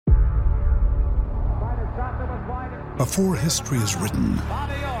Before history is written,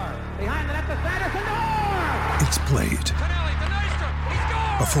 it's played.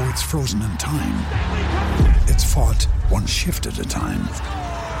 Before it's frozen in time, it's fought one shift at a time.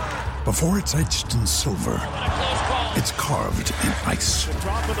 Before it's etched in silver, it's carved in ice.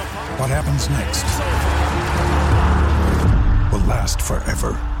 What happens next will last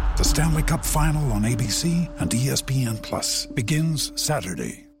forever. The Stanley Cup Final on ABC and ESPN Plus begins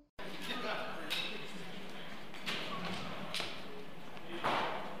Saturday.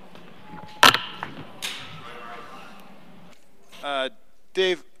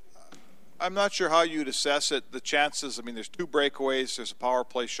 Dave, I'm not sure how you'd assess it. The chances, I mean, there's 2 breakaways. There's a power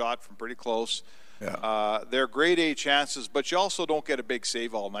play shot from pretty close. Yeah. They're grade A chances, but you also don't get a big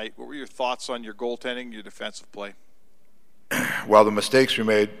save all night. What were your thoughts on your goaltending, your defensive play? Well, the mistakes we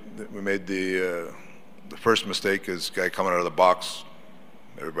made the first mistake is guy coming out of the box.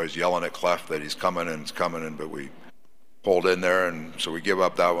 Everybody's yelling at Clef that he's coming in, but we pulled in there, and so we give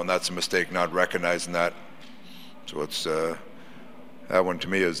up that one. That's a mistake, not recognizing that. So it's that one to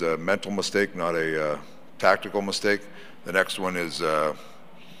me is a mental mistake, not a tactical mistake. The next one is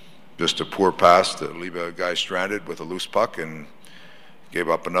just a poor pass to leave a guy stranded with a loose puck and gave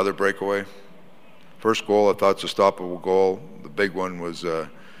up another breakaway. First goal, I thought it's a stoppable goal. The big one was the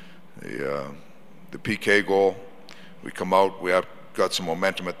PK goal. We come out, we have got some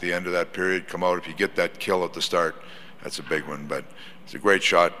momentum at the end of that period. Come out, if you get that kill at the start, that's a big one. But it's a great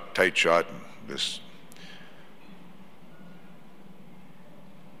shot, tight shot.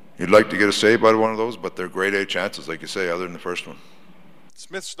 You'd like to get a save out of one of those, but they're grade A chances, like you say, other than the first one.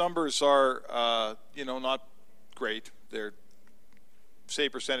 Smith's numbers are, not great. Their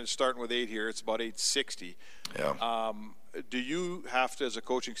save percentage starting with 8 here, it's about 860. Yeah. Do you have to, as a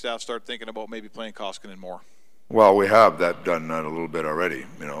coaching staff, start thinking about maybe playing Koskinen more? Well, we have done that a little bit already.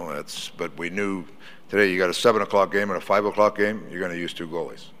 But we knew today you got a 7 o'clock game and a 5 o'clock game. You're going to use 2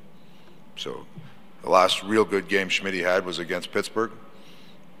 goalies. So the last real good game Schmidt had was against Pittsburgh.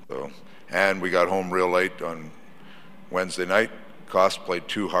 And we got home real late on Wednesday night. Kost played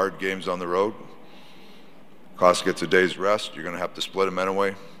 2 hard games on the road. Kost gets a day's rest. You're going to have to split him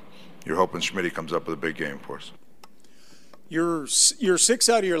anyway. You're hoping Schmidt comes up with a big game for us. You're 6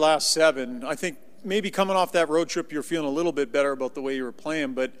 out of your last 7. I think maybe coming off that road trip, you're feeling a little bit better about the way you were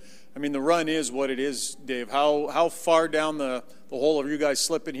playing. But, I mean, the run is what it is, Dave. How far down the hole are you guys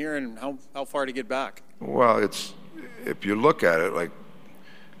slipping here, and how far to get back? Well, if you look at it,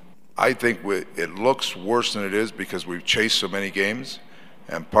 I think it looks worse than it is because we've chased so many games,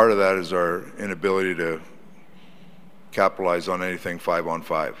 and part of that is our inability to capitalize on anything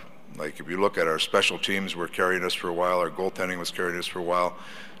 5-on-5. If you look at our special teams, were carrying us for a while. Our goaltending was carrying us for a while.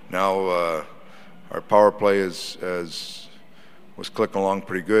 Now our power play was clicking along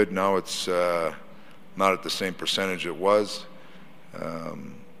pretty good. Now it's not at the same percentage it was.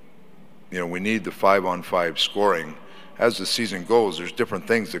 We need the 5-on-5 scoring. As the season goes, there's different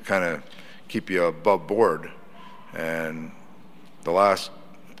things that kind of keep you above board. And the last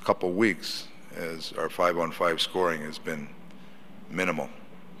couple weeks, as our 5-on-5 scoring has been minimal.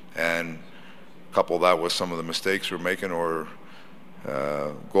 And couple that with some of the mistakes we're making, or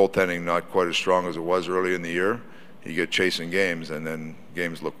goaltending not quite as strong as it was early in the year, you get chasing games, and then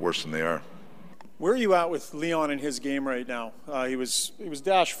games look worse than they are. Where are you at with Leon in his game right now? He was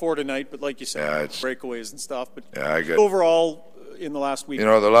 -4 tonight, but like you said, breakaways and stuff. But overall, in the last week,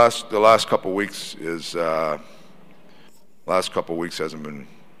 the last couple weeks he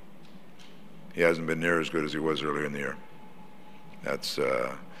hasn't been near as good as he was earlier in the year. That's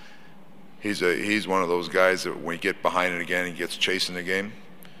he's one of those guys that when you get behind it again, he gets chasing the game,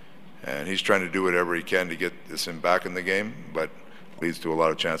 and he's trying to do whatever he can to get this in back in the game, but leads to a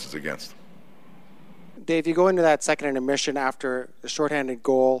lot of chances against. Dave, you go into that second intermission after the shorthanded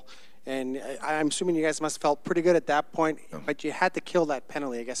goal, and I'm assuming you guys must have felt pretty good at that point, but you had to kill that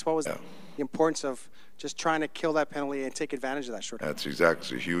penalty. I guess what was the importance of just trying to kill that penalty and take advantage of that short? That's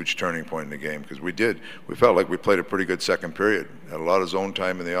exactly. It's a huge turning point in the game because we felt like we played a pretty good second period. Had a lot of zone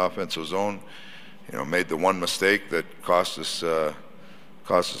time in the offensive zone. Made the one mistake that cost us the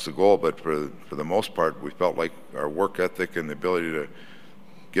goal, but for the most part, we felt like our work ethic and the ability to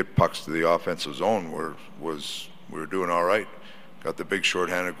get pucks to the offensive zone we were doing all right. Got the big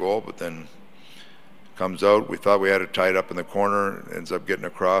shorthanded goal, but then comes out. We thought we had it tied up in the corner, ends up getting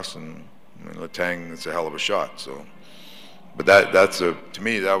across, and Letang, it's a hell of a shot. So, but to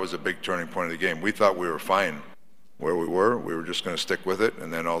me that was a big turning point of the game. We thought we were fine where we were. We were just going to stick with it,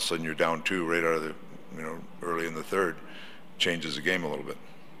 and then all of a sudden you're down 2 right out of the early in the third, changes the game a little bit.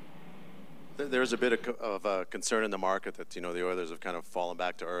 There's a bit of a concern in the market that, the Oilers have kind of fallen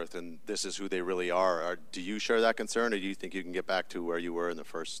back to earth, and this is who they really are. Do you share that concern, or do you think you can get back to where you were in the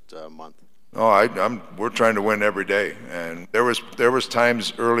first month? No, we're trying to win every day, and there was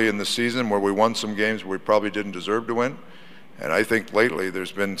times early in the season where we won some games we probably didn't deserve to win, and I think lately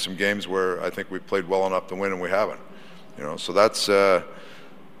there's been some games where I think we played well enough to win and we haven't. So that's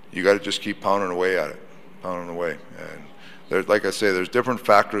you got to just keep pounding away at it, pounding away. And there's, like I say, there's different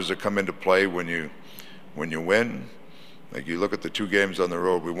factors that come into play when you win. Like you look at the 2 games on the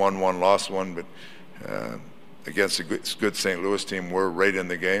road, we won one, lost one, but against a good St. Louis team, we're right in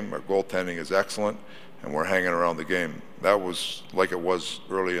the game. Our goaltending is excellent, and we're hanging around the game. That was like it was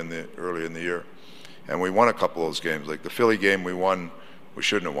early in the year, and we won a couple of those games. Like the Philly game, we won. We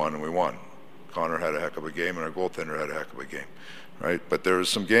shouldn't have won, and we won. Connor had a heck of a game, and our goaltender had a heck of a game, right? But there are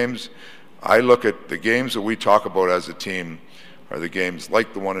some games. I look at the games that we talk about as a team are the games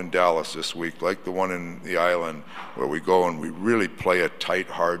like the one in Dallas this week, like the one in the Island, where we go and we really play a tight,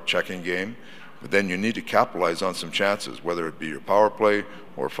 hard checking game. But then you need to capitalize on some chances, whether it be your power play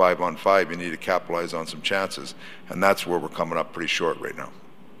or 5-on-5, you need to capitalize on some chances. And that's where we're coming up pretty short right now.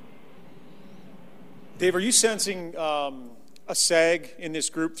 Dave, are you sensing a sag in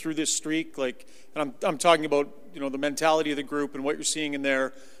this group through this streak? And I'm talking about, the mentality of the group and what you're seeing in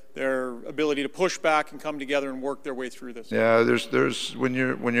their ability to push back and come together and work their way through this. Yeah, there's when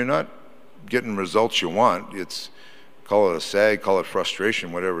you're not getting results you want, call it a sag, call it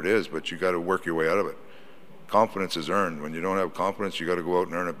frustration, whatever it is, but you got to work your way out of it. Confidence is earned. When you don't have confidence, you got to go out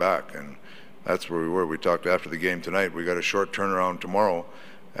and earn it back, and that's where we were. We talked after the game tonight. We got a short turnaround tomorrow.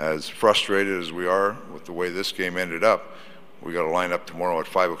 As frustrated as we are with the way this game ended up, we got to line up tomorrow at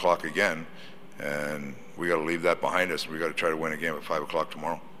 5 o'clock again, and we got to leave that behind us. We got to try to win a game at 5 o'clock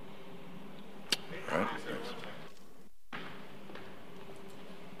tomorrow. All right. Thanks.